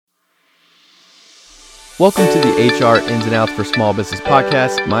Welcome to the HR Ins and Outs for Small Business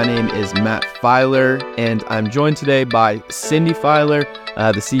podcast. My name is Matt Filer, and I'm joined today by Cindi Filer,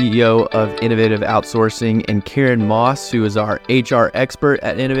 the CEO of Innovative Outsourcing, and Karen Moss, who is our HR expert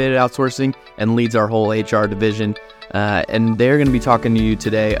at Innovative Outsourcing and leads our whole HR division. And they're going to be talking to you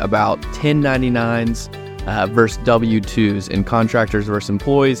today about 1099s versus W-2s and contractors versus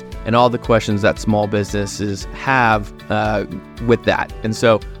employees and all the questions that small businesses have with that. And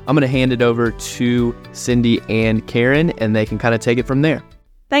so I'm going to hand it over to Cindi and Karen, and they can kind of take it from there.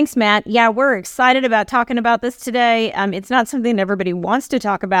 Thanks, Matt. Yeah, we're excited about talking about this today. It's not something everybody wants to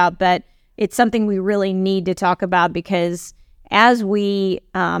talk about, but it's something we really need to talk about because as we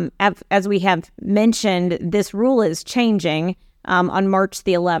have mentioned, this rule is changing on March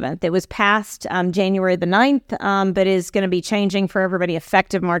the 11th. It was passed January the 9th, but is going to be changing for everybody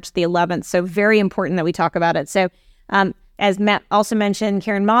effective March the 11th. So very important that we talk about it. So as Matt also mentioned,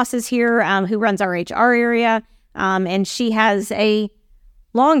 Karen Moss is here, who runs our HR area, and she has a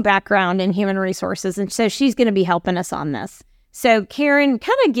long background in human resources, and so she's going to be helping us on this. So Karen,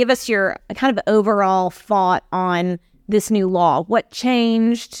 kind of give us your kind of overall thought on this new law. What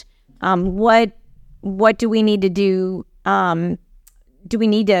changed? What do we need to do? Do we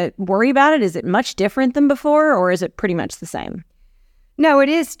need to worry about it? Is it much different than before, or is it pretty much the same? No, it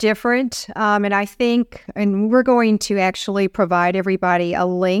is different. And I think, and we're going to actually provide everybody a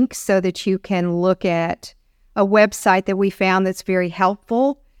link so that you can look at a website that we found that's very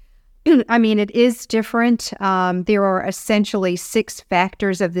helpful. I mean, it is different. There are essentially 6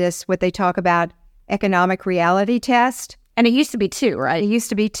 factors of this, what they talk about economic reality test. And it used to be 2, right? It used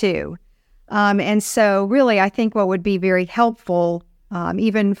to be 2. And so really, I think what would be very helpful,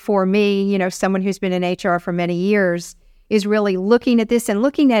 even for me, someone who's been in HR for many years, is really looking at this and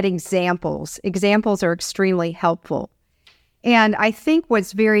looking at examples. Examples are extremely helpful. And I think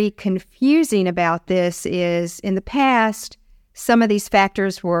what's very confusing about this is in the past, some of these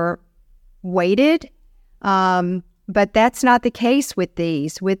factors were weighted, but that's not the case with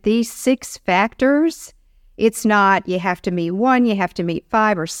these. With these 6 factors, it's not you have to meet 1, you have to meet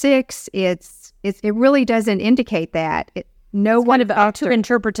 5 or 6. It really doesn't indicate that. It's kind of up to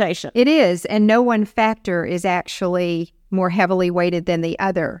interpretation. It is, and no one factor is actually more heavily weighted than the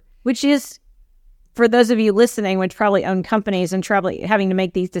other. Which is, for those of you listening, which probably own companies and probably having to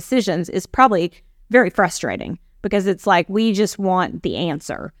make these decisions, is probably very frustrating because it's like we just want the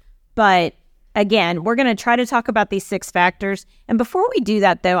answer. But again, we're going to try to talk about these 6 factors. And before we do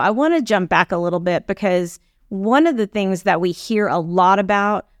that, though, I want to jump back a little bit because one of the things that we hear a lot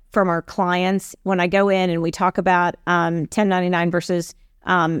about from our clients when I go in and we talk about 1099 versus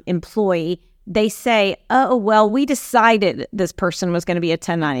employee, they say, oh, well, we decided this person was going to be a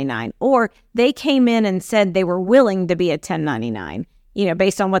 1099, or they came in and said they were willing to be a 1099,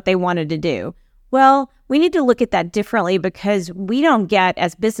 based on what they wanted to do. Well, we need to look at that differently because we don't get,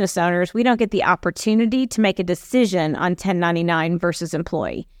 as business owners, we don't get the opportunity to make a decision on 1099 versus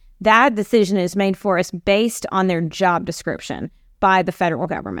employee. That decision is made for us based on their job description by the federal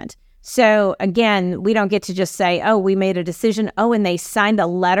government. So again, we don't get to just say, oh, we made a decision. Oh, and they signed a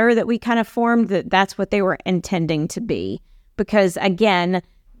letter that we kind of formed that's what they were intending to be. Because again,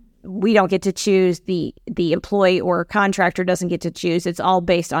 we don't get to choose, the employee or contractor doesn't get to choose. It's all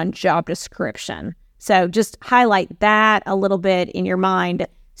based on job description. So just highlight that a little bit in your mind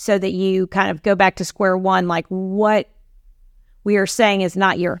so that you kind of go back to square one, like what we are saying is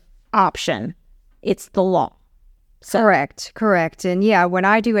not your option. It's the law. So. Correct. And yeah, when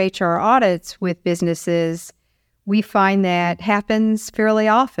I do HR audits with businesses, we find that happens fairly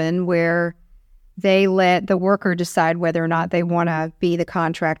often where they let the worker decide whether or not they want to be the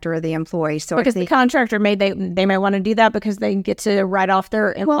contractor or the employee. So because the contractor they may want to do that because they get to write off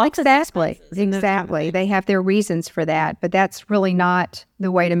their exactly. They have their reasons for that, but that's really not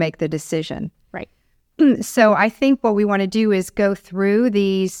the way to make the decision. Right. So I think what we want to do is go through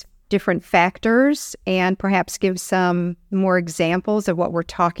these different factors and perhaps give some more examples of what we're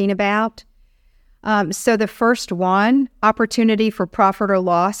talking about. So the first one, opportunity for profit or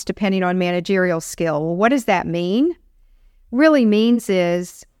loss depending on managerial skill. Well, what does that mean? Really means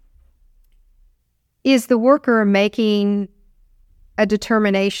is the worker making a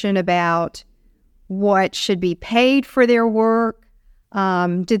determination about what should be paid for their work?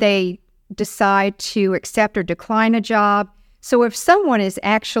 Do they decide to accept or decline a job? So if someone is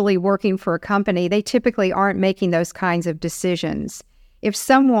actually working for a company, they typically aren't making those kinds of decisions. If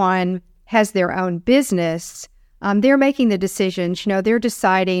someone has their own business, they're making the decisions. They're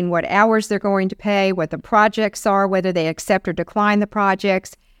deciding what hours they're going to pay, what the projects are, whether they accept or decline the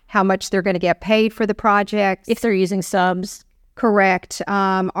projects, how much they're going to get paid for the projects. If they're using subs. Correct.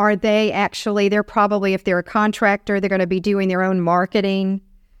 Are they actually, they're probably, if they're a contractor, they're going to be doing their own marketing.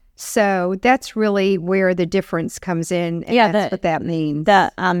 So that's really where the difference comes in. And that's what that means.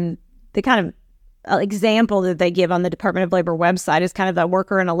 The kind of example that they give on the Department of Labor website is kind of the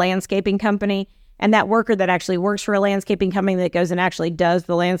worker in a landscaping company. And that worker that actually works for a landscaping company that goes and actually does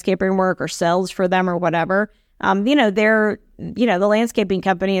the landscaping work or sells for them or whatever, the landscaping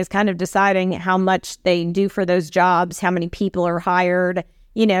company is kind of deciding how much they do for those jobs, how many people are hired.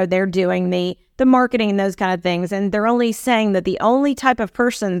 They're doing the marketing and those kind of things. And they're only saying that the only type of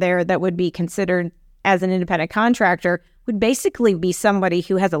person there that would be considered as an independent contractor would basically be somebody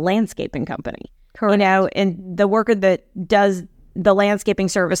who has a landscaping company. Correct. And the worker that does the landscaping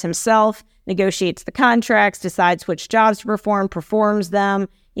service himself negotiates the contracts, decides which jobs to perform, performs them,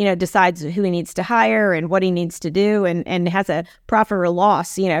 decides who he needs to hire and what he needs to do, and has a profit or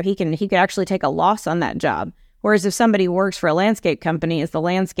loss. He could actually take a loss on that job. Whereas if somebody works for a landscape company as the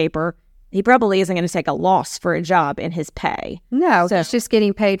landscaper, he probably isn't going to take a loss for a job in his pay. No, he's just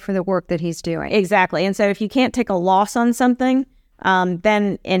getting paid for the work that he's doing. Exactly. And so if you can't take a loss on something,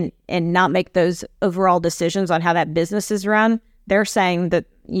 then and not make those overall decisions on how that business is run, they're saying that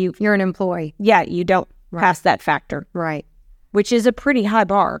you're an employee. Yeah, you don't pass that factor. Right. Which is a pretty high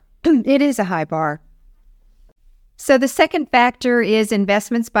bar. It is a high bar. So the second factor is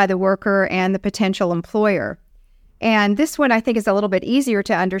investments by the worker and the potential employer. And this one I think is a little bit easier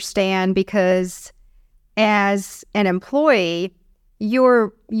to understand because as an employee,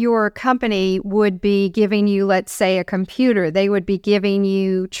 your company would be giving you, let's say, a computer. They would be giving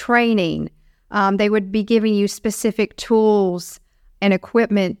you training. They would be giving you specific tools and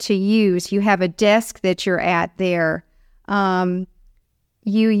equipment to use. You have a desk that you're at there.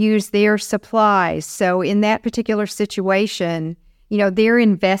 You use their supplies. So in that particular situation, they're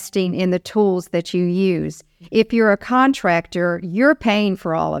investing in the tools that you use. If you're a contractor, you're paying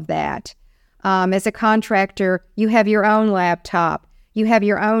for all of that. As a contractor, you have your own laptop. You have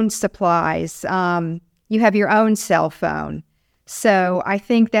your own supplies. You have your own cell phone. So I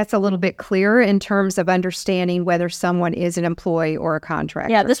think that's a little bit clearer in terms of understanding whether someone is an employee or a contractor.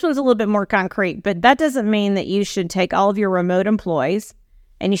 Yeah, this one's a little bit more concrete, but that doesn't mean that you should take all of your remote employees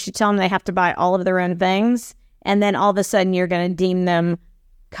and you should tell them they have to buy all of their own things, and then all of a sudden you're going to deem them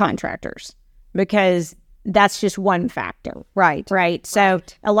contractors, because that's just one factor. Right. So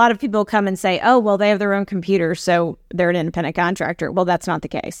a lot of people come and say, oh, well, they have their own computer, so they're an independent contractor. Well, that's not the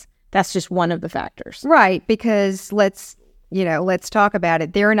case. That's just one of the factors. Right, because let's talk about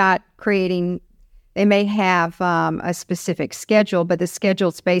it. They're not creating, they may have a specific schedule, but the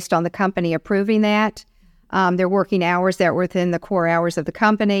schedule's based on the company approving that. Their working hours that are within the core hours of the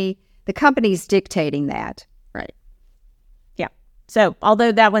company. The company's dictating that. Right. Yeah. So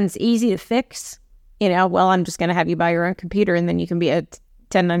although that one's easy to fix, I'm just going to have you buy your own computer and then you can be a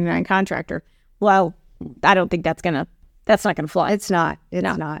 1099 contractor. Well, I don't think that's not going to fly. It's not.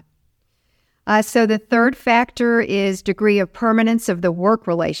 It's not. So the third factor is degree of permanence of the work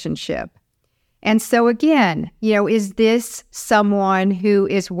relationship. And so again, is this someone who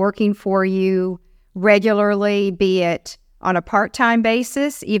is working for you regularly, be it on a part-time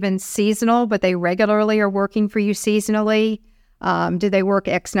basis, even seasonal, but they regularly are working for you seasonally? Do they work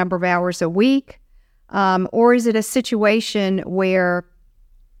X number of hours a week? Or is it a situation where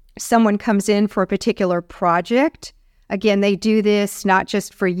someone comes in for a particular project? Again, they do this not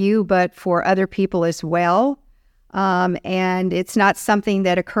just for you, but for other people as well. And it's not something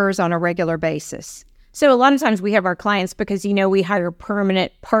that occurs on a regular basis. So a lot of times we have our clients, because, we hire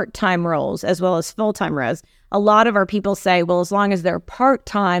permanent part-time roles as well as full-time roles. A lot of our people say, well, as long as they're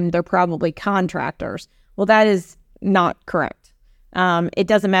part-time, they're probably contractors. Well, that is not correct. It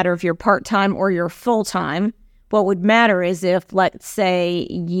doesn't matter if you're part-time or you're full-time. What would matter is if, let's say,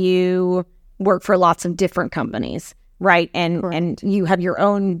 you work for lots of different companies, right? And you have your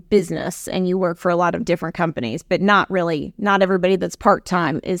own business and you work for a lot of different companies, but not everybody that's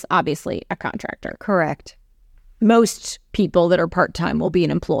part-time is obviously a contractor. Correct. Most people that are part-time will be an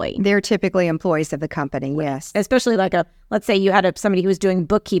employee. They're typically employees of the company, yes. Especially let's say you had somebody who was doing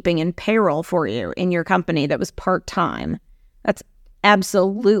bookkeeping and payroll for you in your company that was part-time. That's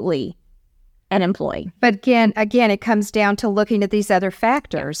absolutely an employee. But again, it comes down to looking at these other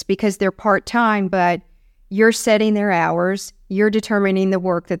factors, because they're part-time, but you're setting their hours, you're determining the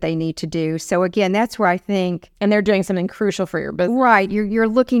work that they need to do. So again, that's where I think... And they're doing something crucial for your business. Right. You're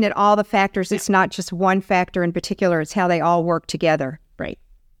looking at all the factors. It's not just one factor in particular. It's how they all work together. Right.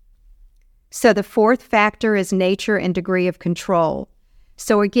 So the fourth factor is nature and degree of control.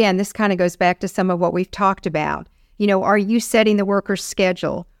 So again, this kind of goes back to some of what we've talked about. Are you setting the worker's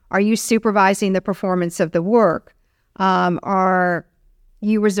schedule? Are you supervising the performance of the work? Are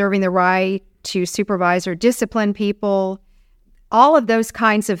you reserving the right to supervise or discipline people? All of those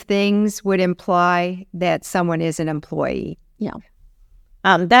kinds of things would imply that someone is an employee. Yeah.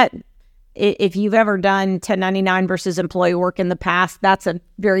 That if you've ever done 1099 versus employee work in the past, that's a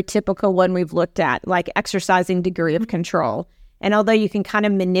very typical one we've looked at, like exercising degree of control. And although you can kind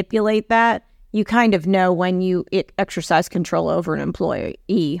of manipulate that, you kind of know when you exercise control over an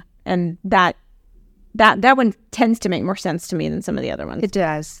employee. And that one tends to make more sense to me than some of the other ones. It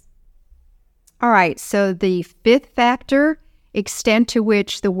does. All right. So the fifth factor, extent to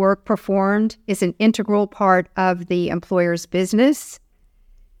which the work performed is an integral part of the employer's business.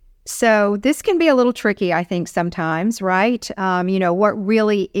 So this can be a little tricky, I think, sometimes, right? What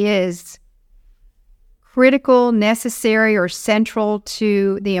really is critical, necessary, or central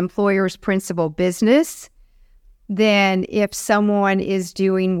to the employer's principal business. Then if someone is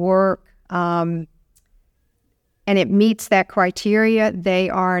doing work and it meets that criteria, they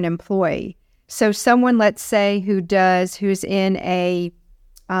are an employee. So someone, let's say, who's in a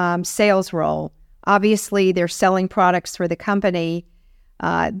sales role, obviously they're selling products for the company.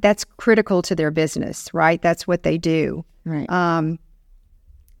 That's critical to their business, right? That's what they do. Right.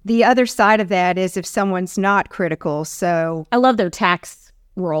 The other side of that is if someone's not critical. So I love their tax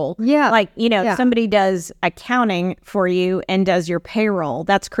role. Yeah. Like, somebody does accounting for you and does your payroll.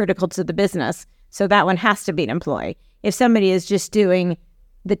 That's critical to the business. So that one has to be an employee. If somebody is just doing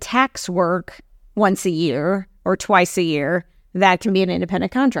the tax work once a year or twice a year, that can be an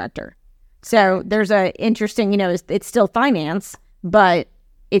independent contractor. So there's a interesting, it's still finance, but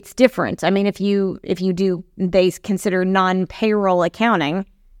it's different. I mean, if you do, they consider non-payroll accounting,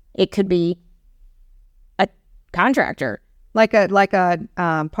 it could be a contractor. Like a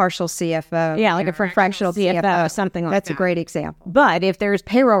partial CFO. Yeah, like a fractional CFO, something like that. That's a great example. But if there's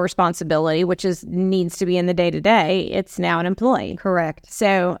payroll responsibility, which needs to be in the day-to-day, it's now an employee. Correct.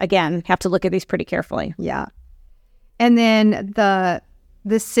 So again, have to look at these pretty carefully. Yeah. And then the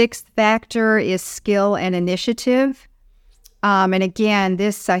sixth factor is skill and initiative. And again,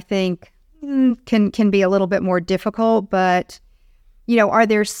 this I think can be a little bit more difficult, but are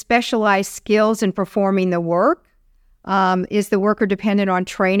there specialized skills in performing the work? Is the worker dependent on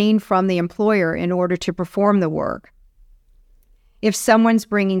training from the employer in order to perform the work? If someone's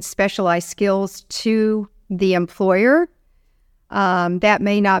bringing specialized skills to the employer, that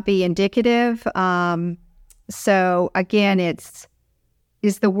may not be indicative. So again,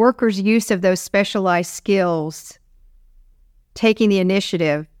 is the worker's use of those specialized skills taking the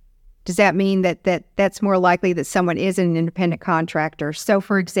initiative? Does that mean that's more likely that someone is an independent contractor? So,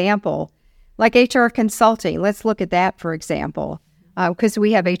 for example, like HR consulting, let's look at that, for example, because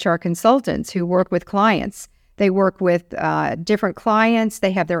we have HR consultants who work with clients. They work with different clients.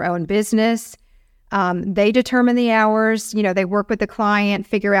 They have their own business. They determine the hours. They work with the client,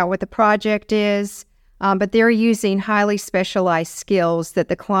 figure out what the project is, but they're using highly specialized skills that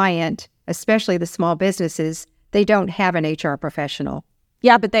the client, especially the small businesses, they don't have an HR professional.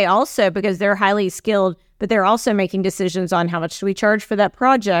 Yeah, but they also, because they're highly skilled, but they're also making decisions on how much do we charge for that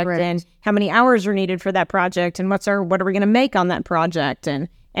project, right, and how many hours are needed for that project, and what are we going to make on that project, and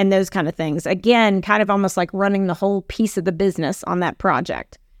those kind of things. Again, kind of almost like running the whole piece of the business on that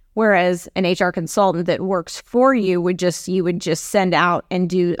project. Whereas an HR consultant that works for you would just send out and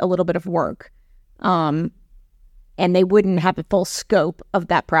do a little bit of work, and they wouldn't have the full scope of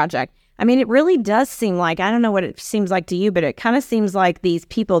that project. I mean, it really does seem like, I don't know what it seems like to you, but it kind of seems like these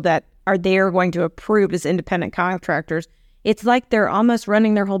people that are there going to approve as independent contractors, it's like they're almost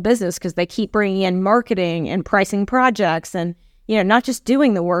running their whole business because they keep bringing in marketing and pricing projects and, not just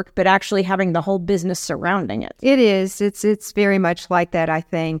doing the work, but actually having the whole business surrounding it. It is. It's very much like that, I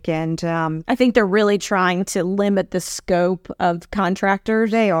think. And I think they're really trying to limit the scope of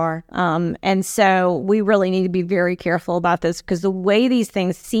contractors. They are. And so we really need to be very careful about this because the way these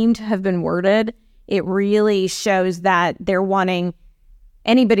things seem to have been worded, it really shows that they're wanting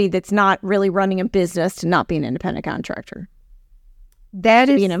anybody that's not really running a business to not be an independent contractor. That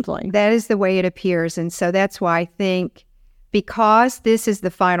is be an employee. That is the way it appears. And so that's why I think because this is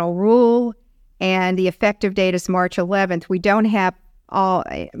the final rule and the effective date is March 11th, we don't have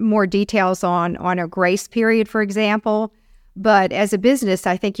more details on a grace period, for example. But as a business,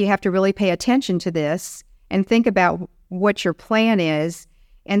 I think you have to really pay attention to this and think about what your plan is.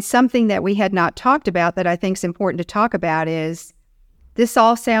 And something that we had not talked about that I think is important to talk about is this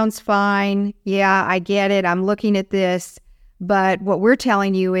all sounds fine. Yeah, I get it. I'm looking at this. But what we're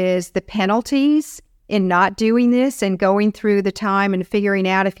telling you is the penalties in not doing this and going through the time and figuring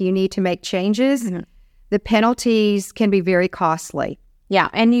out if you need to make changes, the penalties can be very costly. Yeah.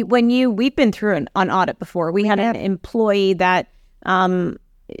 And we've been through an audit before. We had an employee that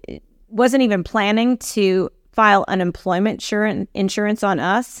wasn't even planning to file unemployment insurance on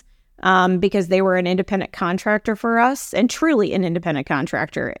us because they were an independent contractor for us, and truly an independent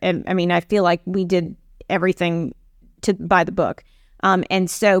contractor. And I mean, I feel like we did everything by the book.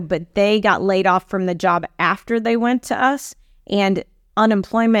 But they got laid off from the job after they went to us, and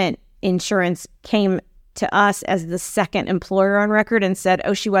unemployment insurance came to us as the second employer on record and said,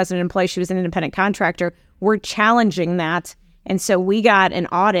 oh, she wasn't an employee, she was an independent contractor. We're challenging that. And so we got an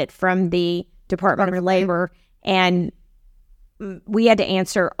audit from the Department of Labor, and we had to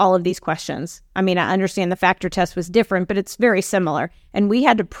answer all of these questions. I mean, I understand the factor test was different, but it's very similar. And we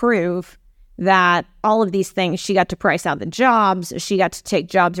had to prove that all of these things, she got to price out the jobs, she got to take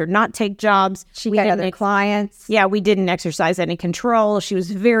jobs or not take jobs. She got other clients. Yeah, we didn't exercise any control. She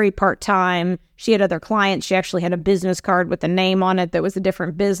was very part-time. She had other clients. She actually had a business card with a name on it that was a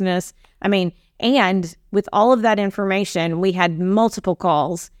different business. I mean, and with all of that information, we had multiple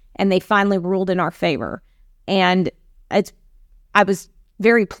calls, and they finally ruled in our favor. And I was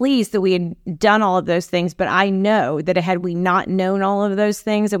very pleased that we had done all of those things, but I know that had we not known all of those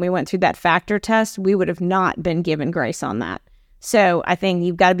things and we went through that factor test, we would have not been given grace on that. So I think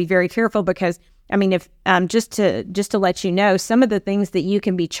you've got to be very careful, because I mean, if just to let you know, some of the things that you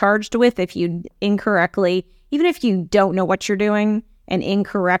can be charged with if you incorrectly, even if you don't know what you're doing and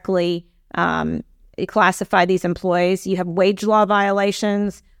incorrectly classify these employees, you have wage law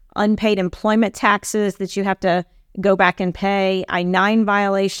violations, unpaid employment taxes that you have to go back and pay, I-9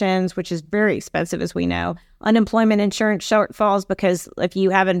 violations, which is very expensive, as we know, unemployment insurance shortfalls, because if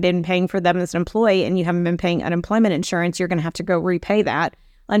you haven't been paying for them as an employee and you haven't been paying unemployment insurance, you're going to have to go repay that,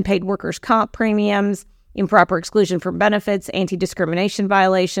 unpaid workers' comp premiums, improper exclusion from benefits, anti-discrimination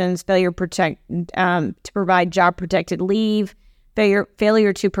violations, failure to provide job-protected leave,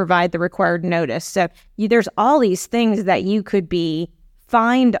 failure to provide the required notice. So there's all these things that you could be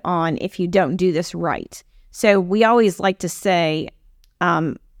fined on if you don't do this right. So we always like to say,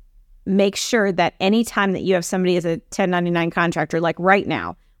 make sure that any time that you have somebody as a 1099 contractor, like right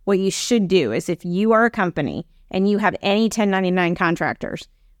now, what you should do is, if you are a company and you have any 1099 contractors,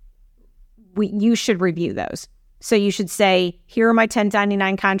 you should review those. So you should say, here are my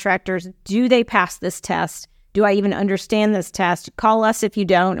 1099 contractors. Do they pass this test? Do I even understand this test? Call us if you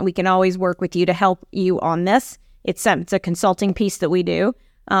don't, and we can always work with you to help you on this. It's a consulting piece that we do.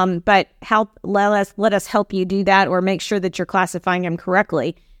 But let us help you do that, or make sure that you're classifying them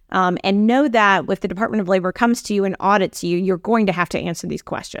correctly. And know that if the Department of Labor comes to you and audits you, you're going to have to answer these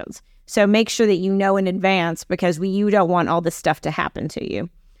questions. So make sure that you know in advance, because you don't want all this stuff to happen to you.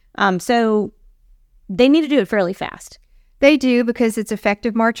 So they need to do it fairly fast. They do, because it's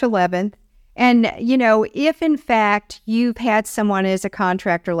effective March 11th. And, if in fact you've had someone as a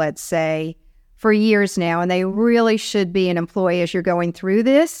contractor, let's say, for years now, and they really should be an employee as you're going through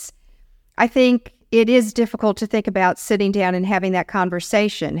this, I think it is difficult to think about sitting down and having that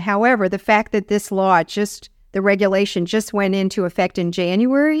conversation. However, the fact that this law, the regulation just went into effect in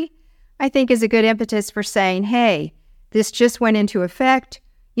January, I think is a good impetus for saying, hey, this just went into effect.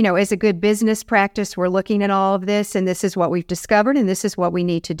 As a good business practice, we're looking at all of this, and this is what we've discovered, and this is what we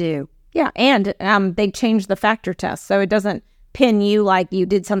need to do. Yeah, and they changed the factor test, so it doesn't pin you like you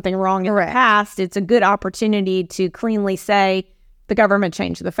did something wrong in the past. It's a good opportunity to cleanly say, the government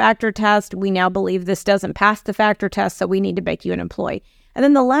changed the factor test. We now believe this doesn't pass the factor test, so we need to make you an employee. And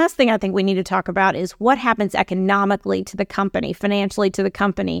then the last thing I think we need to talk about is what happens economically to the company, financially to the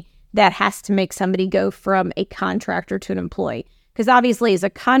company, that has to make somebody go from a contractor to an employee. Because obviously, as a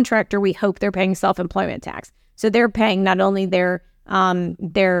contractor, we hope they're paying self-employment tax. So they're paying not only their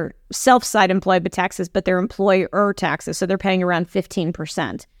self-side employment taxes, but their employer taxes. So they're paying around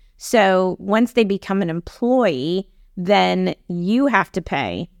 15%. So once they become an employee, then you have to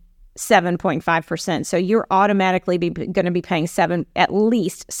pay 7.5%. So you're automatically going to be paying at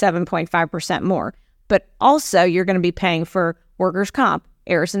least 7.5% more. But also you're going to be paying for workers' comp,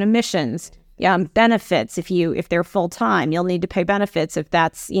 errors and omissions, benefits. If they're full-time, you'll need to pay benefits if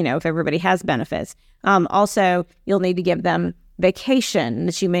if everybody has benefits. Also, you'll need to give them vacation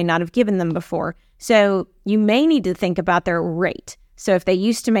that you may not have given them before. So you may need to think about their rate. So if they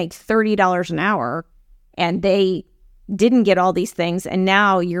used to make $30 an hour and they didn't get all these things, and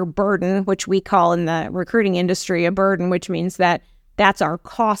now your burden, which we call in the recruiting industry a burden, which means that's our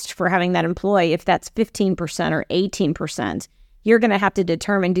cost for having that employee. If that's 15% or 18%, you're going to have to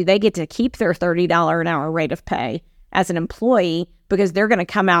determine, do they get to keep their $30 an hour rate of pay as an employee, because they're going to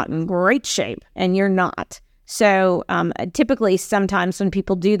come out in great shape and you're not. So typically, sometimes when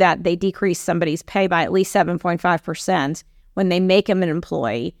people do that, they decrease somebody's pay by at least 7.5%, when they make them an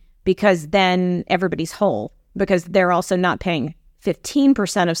employee, because then everybody's whole, because they're also not paying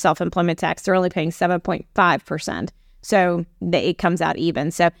 15% of self-employment tax. They're only paying 7.5%. So it comes out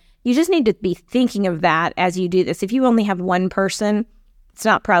even. So you just need to be thinking of that as you do this. If you only have one person, it's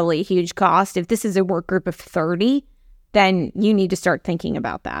not probably a huge cost. If this is a work group of 30, then you need to start thinking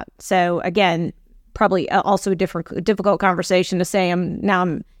about that. So again, probably also a difficult conversation to say,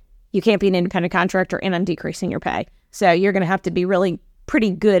 you can't be an independent contractor and I'm decreasing your pay. So you're going to have to be really pretty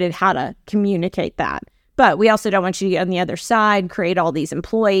good at how to communicate that. But we also don't want you to get on the other side, create all these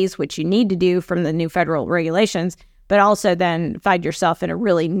employees, which you need to do from the new federal regulations, but also then find yourself in a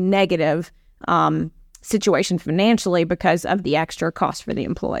really negative situation financially because of the extra cost for the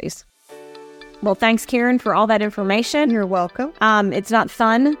employees. Well, thanks, Karen, for all that information. You're welcome. It's not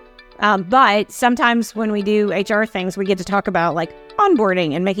fun, but sometimes when we do HR things, we get to talk about like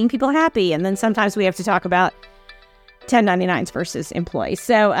onboarding and making people happy. And then sometimes we have to talk about 1099s versus employees.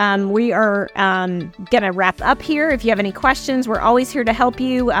 So we are going to wrap up here. If you have any questions, we're always here to help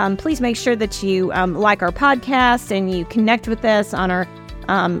you. Please make sure that you like our podcast and you connect with us on our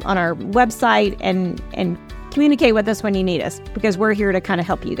website and communicate with us when you need us, because we're here to kind of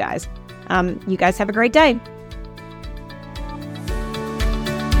help you guys. You guys have a great day.